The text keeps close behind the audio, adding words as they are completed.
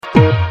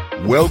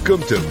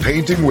Welcome to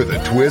Painting with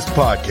a Twist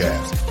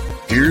podcast.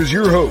 Here's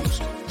your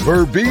host,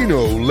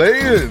 Berbino,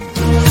 Lahens.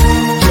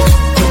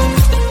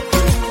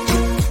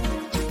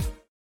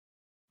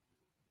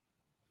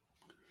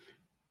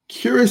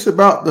 Curious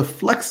about the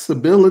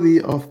flexibility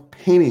of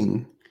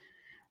painting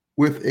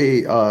with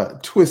a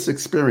twist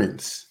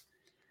experience.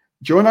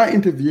 Join our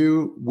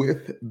interview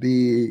with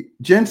the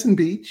Jensen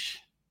Beach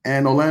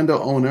and Orlando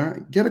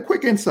owner. Get a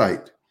quick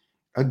insight,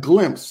 a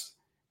glimpse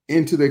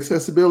into the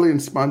accessibility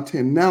and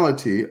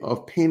spontaneity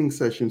of painting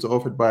sessions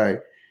offered by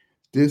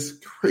this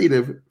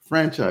creative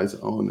franchise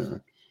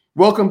owner.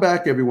 Welcome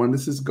back, everyone.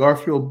 This is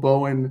Garfield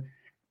Bowen,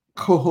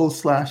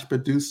 co-host /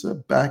 producer,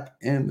 back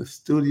in the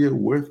studio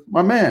with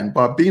my man,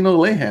 Berbino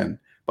Lahens.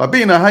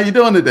 Berbino, how you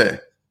doing today?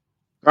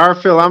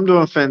 Garfield, I'm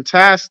doing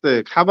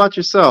fantastic. How about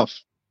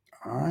yourself?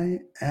 I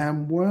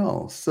am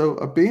well. So,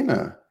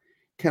 Berbino,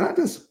 can I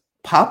just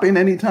pop in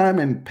anytime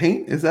and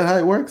paint? Is that how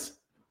it works?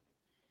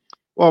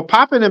 Well,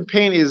 pop in and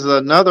paint is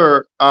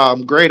another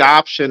great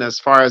option as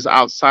far as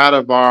outside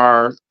of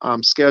our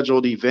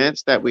scheduled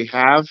events that we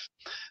have.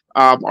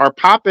 Our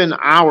pop-in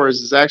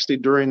hours is actually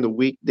during the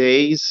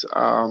weekdays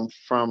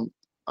from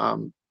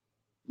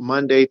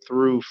Monday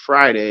through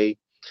Friday,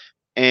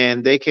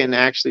 and they can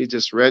actually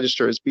just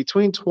register. It's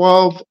between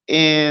 12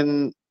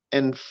 and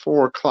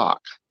 4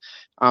 o'clock.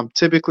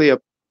 Typically, a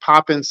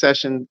pop-in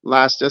session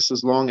lasts just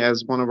as long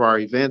as one of our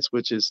events,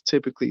 which is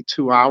typically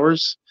 2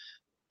 hours,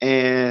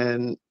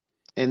 and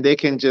they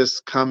can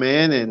just come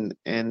in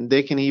and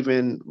they can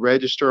even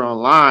register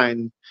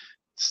online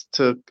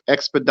to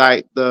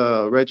expedite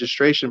the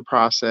registration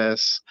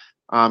process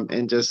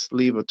and just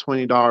leave a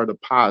 $20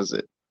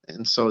 deposit.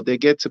 And so they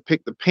get to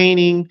pick the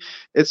painting.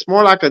 It's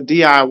more like a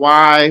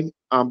DIY,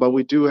 but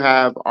we do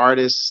have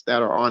artists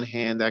that are on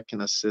hand that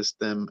can assist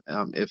them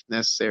if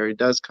necessary. It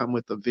does come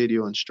with a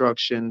video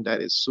instruction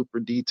that is super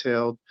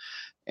detailed,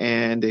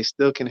 and they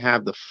still can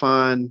have the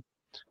fun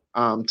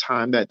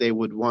time that they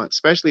would want,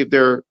 especially if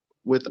they're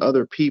with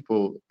other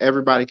people.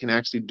 Everybody can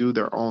actually do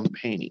their own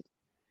painting.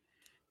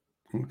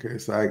 Okay,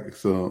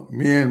 so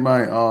me and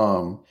my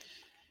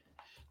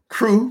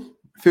crew,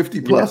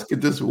 50 plus,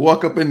 could just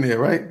walk up in there,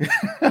 right?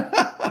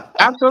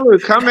 Absolutely,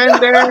 come in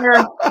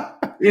there.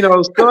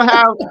 Still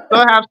have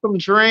some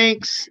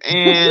drinks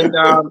and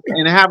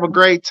have a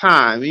great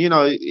time. You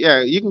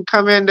can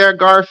come in there,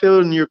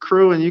 Garfield, and your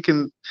crew, and you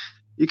can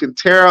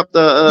tear up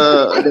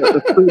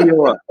the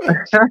studio up.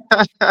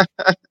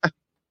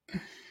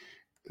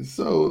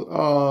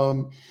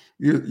 So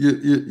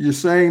you're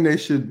saying they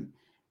should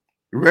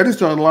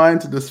register online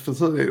to this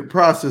facilitated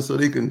process so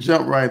they can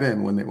jump right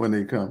in when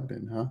they come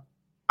in, huh?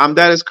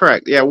 That is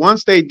correct. Yeah,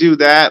 once they do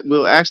that,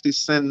 we'll actually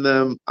send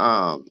them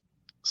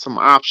some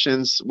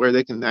options where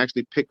they can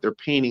actually pick their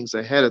paintings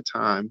ahead of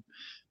time,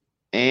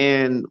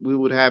 and we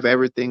would have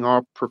everything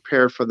all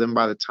prepared for them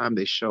by the time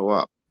they show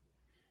up.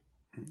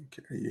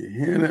 Okay, you're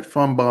hearing it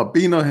from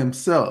Berbino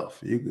himself.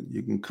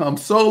 You can come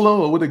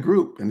solo or with a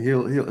group, and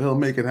he'll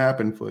make it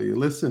happen for you.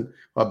 Listen,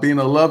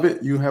 Berbino, love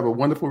it. You have a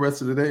wonderful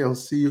rest of the day. I'll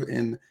see you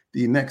in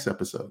the next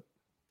episode.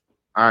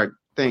 All right,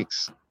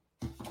 thanks.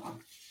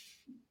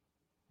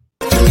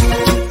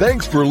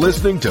 Thanks for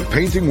listening to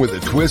Painting with a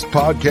Twist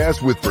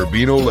podcast with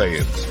Berbino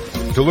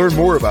Lahens. To learn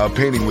more about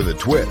Painting with a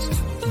Twist,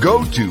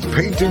 go to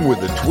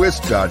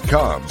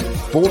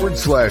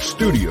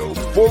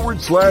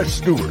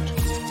paintingwithatwist.com/studio/Stuart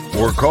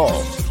or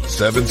call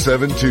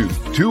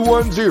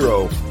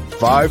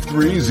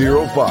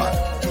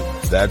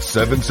 772-210-5305. That's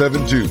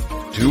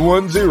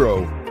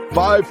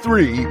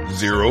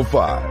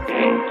 772-210-5305.